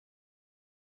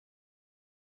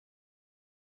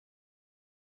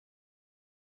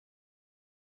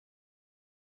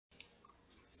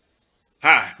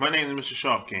Hi, my name is Mr.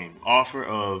 Sharp King, author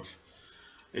of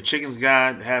A Chicken's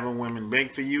Guide to Having Women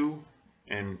Beg for You,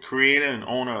 and creator and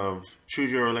owner of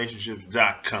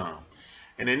ChooseYourRelationships.com.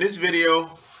 And in this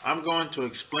video, I'm going to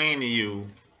explain to you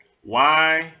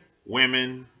why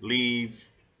women leave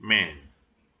men.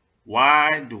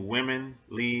 Why do women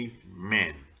leave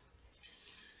men?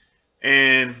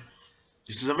 And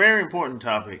this is a very important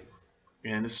topic,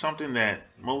 and it's something that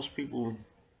most people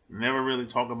never really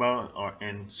talk about,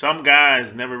 and some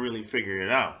guys never really figure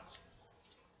it out.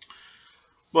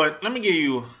 But let me give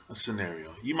you a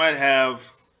scenario. You might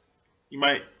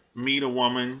meet a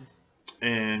woman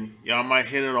and y'all might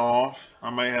hit it off. I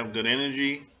might have good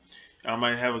energy. Y'all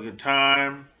might have a good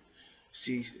time.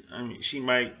 She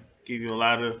might give you a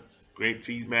lot of great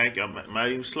feedback. Y'all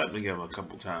might even slept together a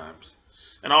couple times.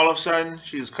 And all of a sudden,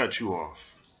 she just cuts you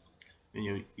off.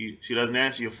 And she doesn't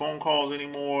answer your phone calls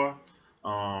anymore.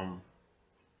 Um,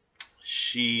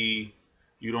 you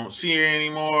don't see her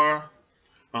anymore.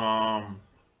 Um,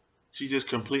 she just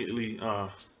completely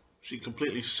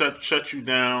shut you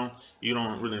down. You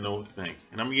don't really know what to think.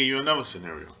 And I'm gonna give you another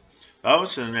scenario. The other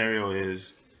scenario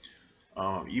is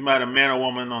you might have met a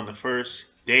woman on the first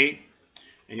date,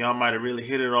 and y'all might have really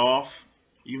hit it off.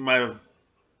 You might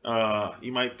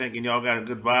thinking y'all got a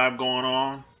good vibe going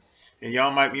on, and y'all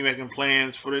might be making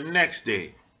plans for the next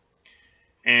date.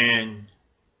 And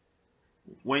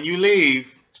when you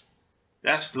leave,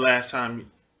 that's the last time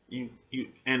you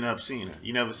end up seeing her.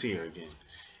 You never see her again.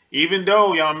 Even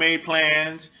though y'all made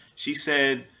plans, she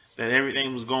said that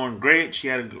everything was going great. She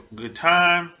had a good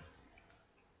time.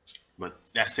 But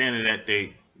that's the end of that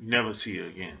date. You never see her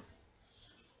again.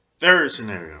 Third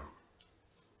scenario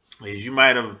is you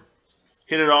might have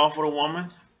hit it off with a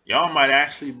woman. Y'all might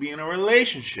actually be in a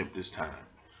relationship this time,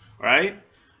 right?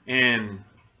 And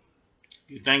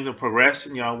things are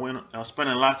progressing. Y'all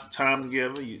spending lots of time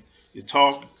together. You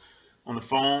talk on the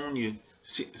phone. You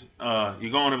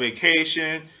go on a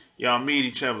vacation. Y'all meet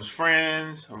each other's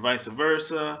friends, or vice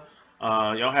versa.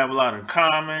 Y'all have a lot in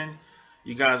common.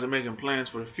 You guys are making plans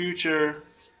for the future.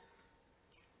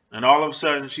 And all of a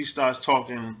sudden, she starts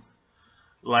talking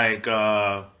like,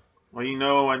 well,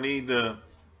 I need to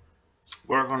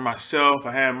work on myself.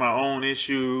 I have my own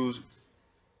issues.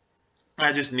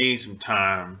 I just need some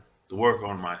time to work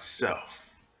on myself.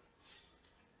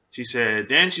 She said,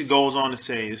 then she goes on to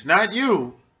say, it's not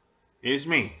you, it's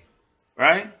me,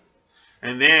 right?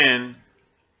 And then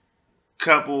a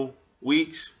couple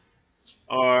weeks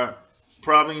or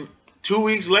probably 2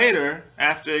 weeks later,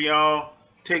 after y'all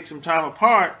take some time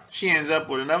apart, she ends up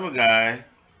with another guy,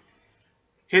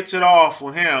 hits it off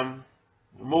with him,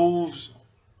 moves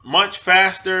much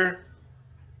faster,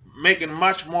 making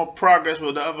much more progress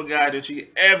with the other guy than she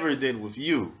ever did with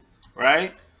you,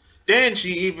 right? Then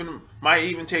she might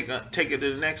even take it to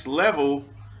the next level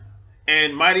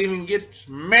and might even get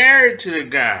married to the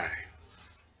guy,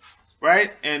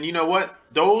 right? And you know what?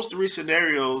 Those three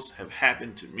scenarios have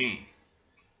happened to me.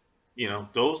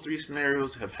 Those three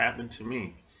scenarios have happened to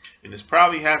me. And it's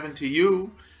probably happened to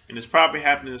you, and it's probably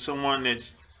happening to someone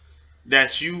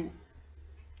that you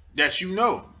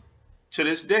know to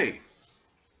this day.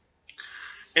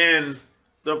 And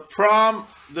the problem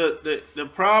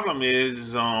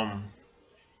is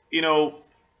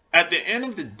at the end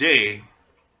of the day,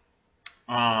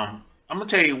 I'm gonna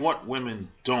tell you what women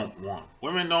don't want.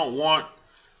 Women don't want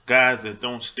guys that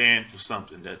don't stand for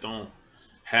something, that don't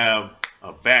have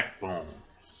a backbone.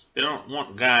 They don't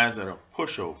want guys that are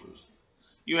pushovers.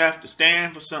 You have to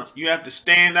stand for something. You have to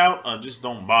stand out or just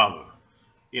don't bother.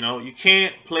 You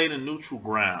can't play the neutral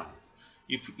ground.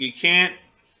 You can't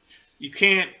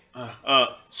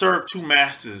serve two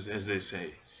masters, as they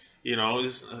say. You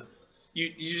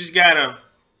just gotta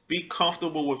be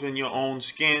comfortable within your own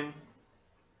skin,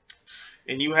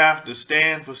 and you have to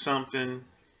stand for something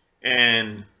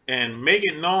and make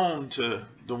it known to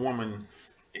the woman,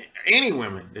 any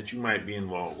women that you might be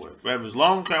involved with, whether it's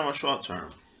long term or short term.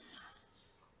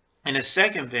 And the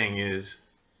second thing is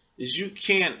you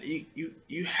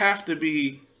have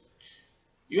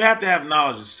to have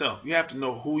knowledge of self. You have to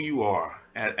know who you are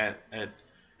at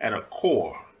a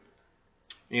core.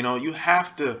 You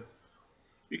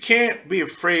can't be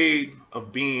afraid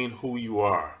of being who you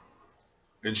are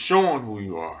and showing who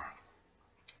you are.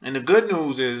 And the good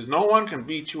news is no one can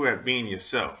beat you at being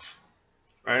yourself,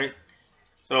 right?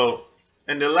 So,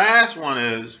 and the last one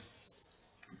is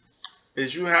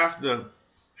you have to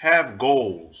have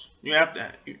goals. You have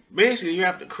to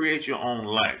create your own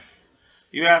life.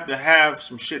 You have to have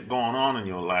some shit going on in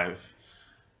your life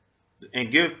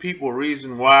and give people a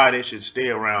reason why they should stay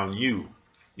around you.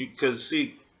 Because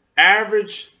see,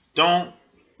 average don't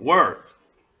work.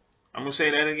 I'm going to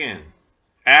say that again.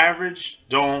 Average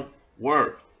don't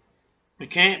work. You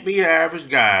can't be an average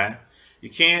guy. You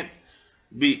can't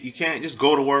just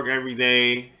go to work every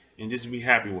day and just be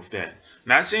happy with that.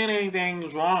 Not saying anything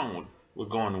is wrong with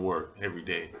going to work every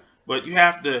day, but you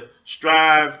have to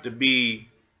strive to be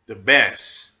the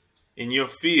best in your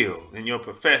field, in your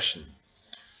profession.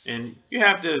 And you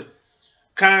have to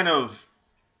kind of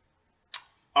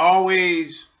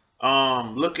always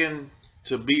looking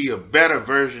to be a better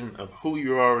version of who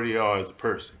you already are as a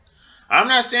person. I'm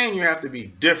not saying you have to be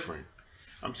different.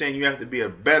 I'm saying you have to be a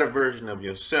better version of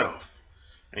yourself.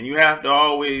 And you have to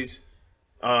always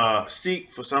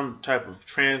seek for some type of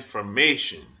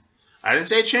transformation. I didn't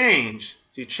say change.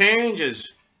 See, change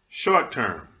is short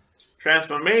term.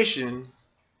 Transformation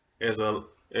is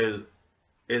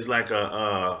like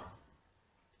a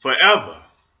forever,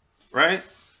 right?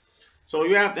 So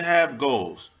you have to have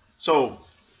goals. So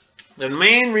the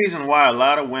main reason why a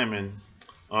lot of women,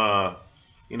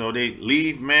 they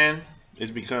leave men is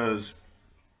because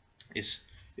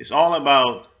it's all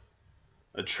about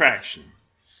attraction.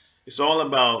 It's all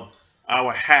about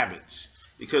our habits,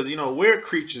 because we're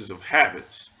creatures of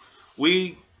habits.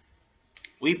 We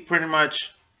pretty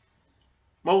much,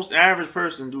 most average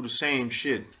person do the same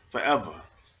shit forever.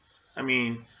 I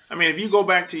mean, if you go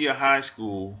back to your high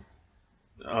school,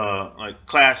 like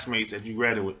classmates that you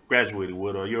graduated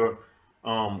with, or your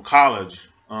college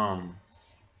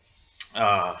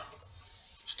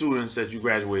students that you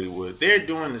graduated with, they're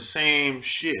doing the same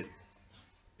shit.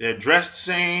 They're dressed the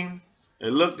same, they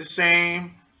look the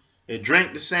same, they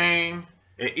drink the same,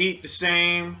 they eat the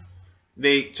same,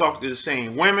 they talk to the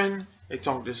same women, they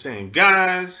talk to the same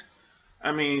guys.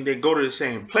 I mean, they go to the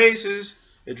same places,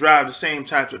 they drive the same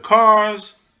types of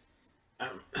cars.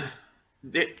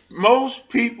 Most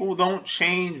people don't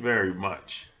change very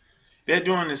much. They're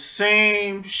doing the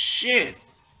same shit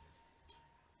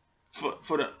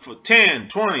for 10,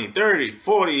 20, 30,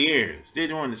 40 years. They're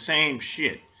doing the same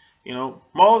shit.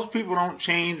 Most people don't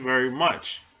change very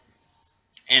much.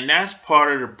 And that's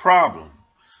part of the problem.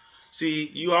 See,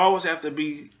 you always have to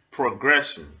be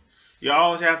progressing. You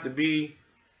always have to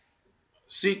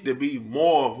seek to be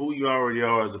more of who you already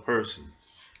are as a person.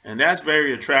 And that's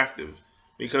very attractive,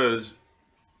 because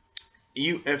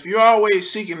if you're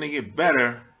always seeking to get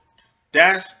better,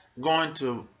 that's going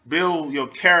to build your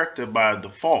character by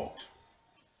default.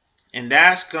 And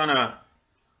that's going to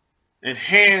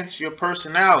enhance your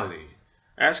personality.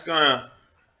 That's going to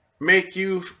make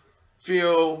you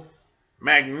feel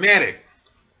magnetic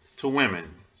to women.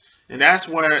 And that's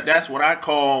what I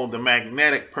call the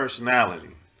magnetic personality.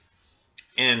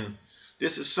 And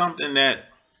this is something that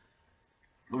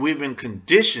we've been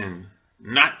conditioned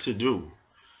not to do.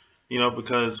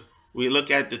 Because we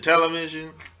look at the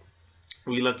television,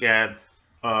 we look at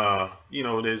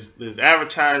there's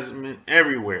advertisement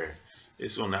everywhere.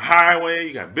 It's on the highway,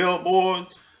 you got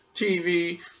billboards,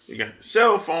 TV, you got the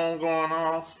cell phone going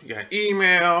off, you got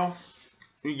email,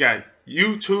 you got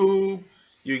YouTube,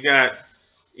 you got,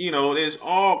 there's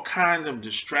all kinds of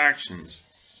distractions.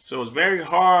 So it's very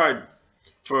hard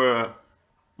for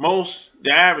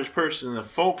the average person to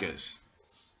focus.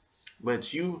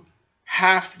 But you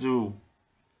have to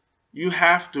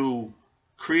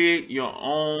create your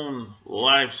own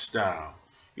lifestyle.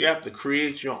 You have to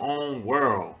create your own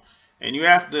world. And you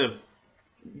have to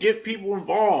get people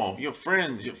involved, your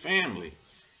friends, your family.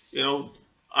 You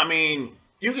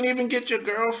can even get your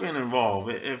girlfriend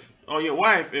involved or your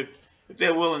wife if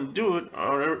they're willing to do it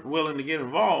or they're willing to get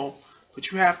involved. But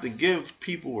you have to give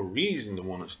people a reason to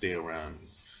want to stay around you.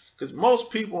 Because most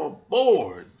people are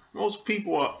bored. Most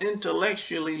people are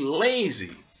intellectually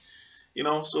lazy.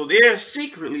 So they're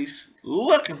secretly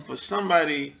looking for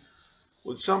somebody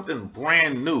with something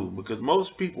brand new, because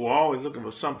most people are always looking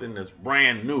for something that's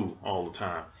brand new all the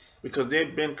time, because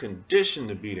they've been conditioned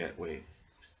to be that way.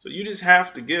 So you just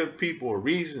have to give people a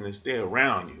reason to stay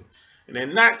around you. And they're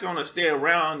not going to stay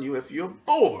around you if you're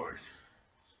bored.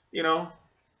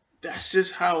 That's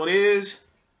just how it is.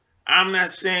 I'm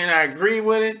not saying I agree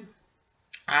with it.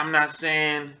 I'm not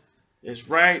saying it's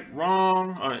right,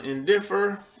 wrong, or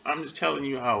indifferent. I'm just telling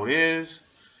you how it is.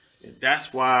 And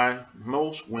that's why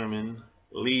most women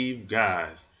leave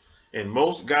guys. And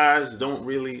most guys don't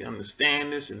really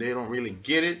understand this, and they don't really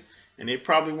get it, and they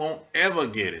probably won't ever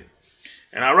get it.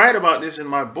 And I write about this in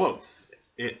my book.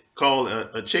 It's called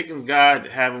A Chicken's Guide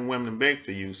to Having Women Beg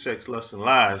for You, Sex, Lust, and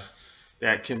Lies,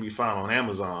 that can be found on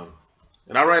Amazon.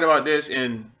 And I write about this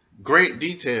in great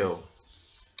detail.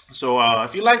 So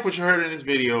if you like what you heard in this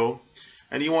video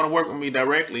and you want to work with me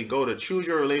directly, go to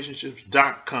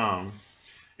chooseyourrelationships.com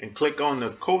and click on the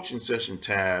coaching session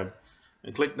tab.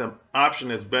 and click the option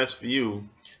that's best for you.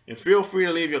 And feel free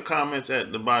to leave your comments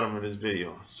at the bottom of this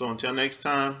video. So until next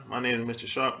time, my name is Mr.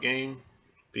 Sharp Game.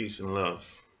 Peace and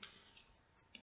love.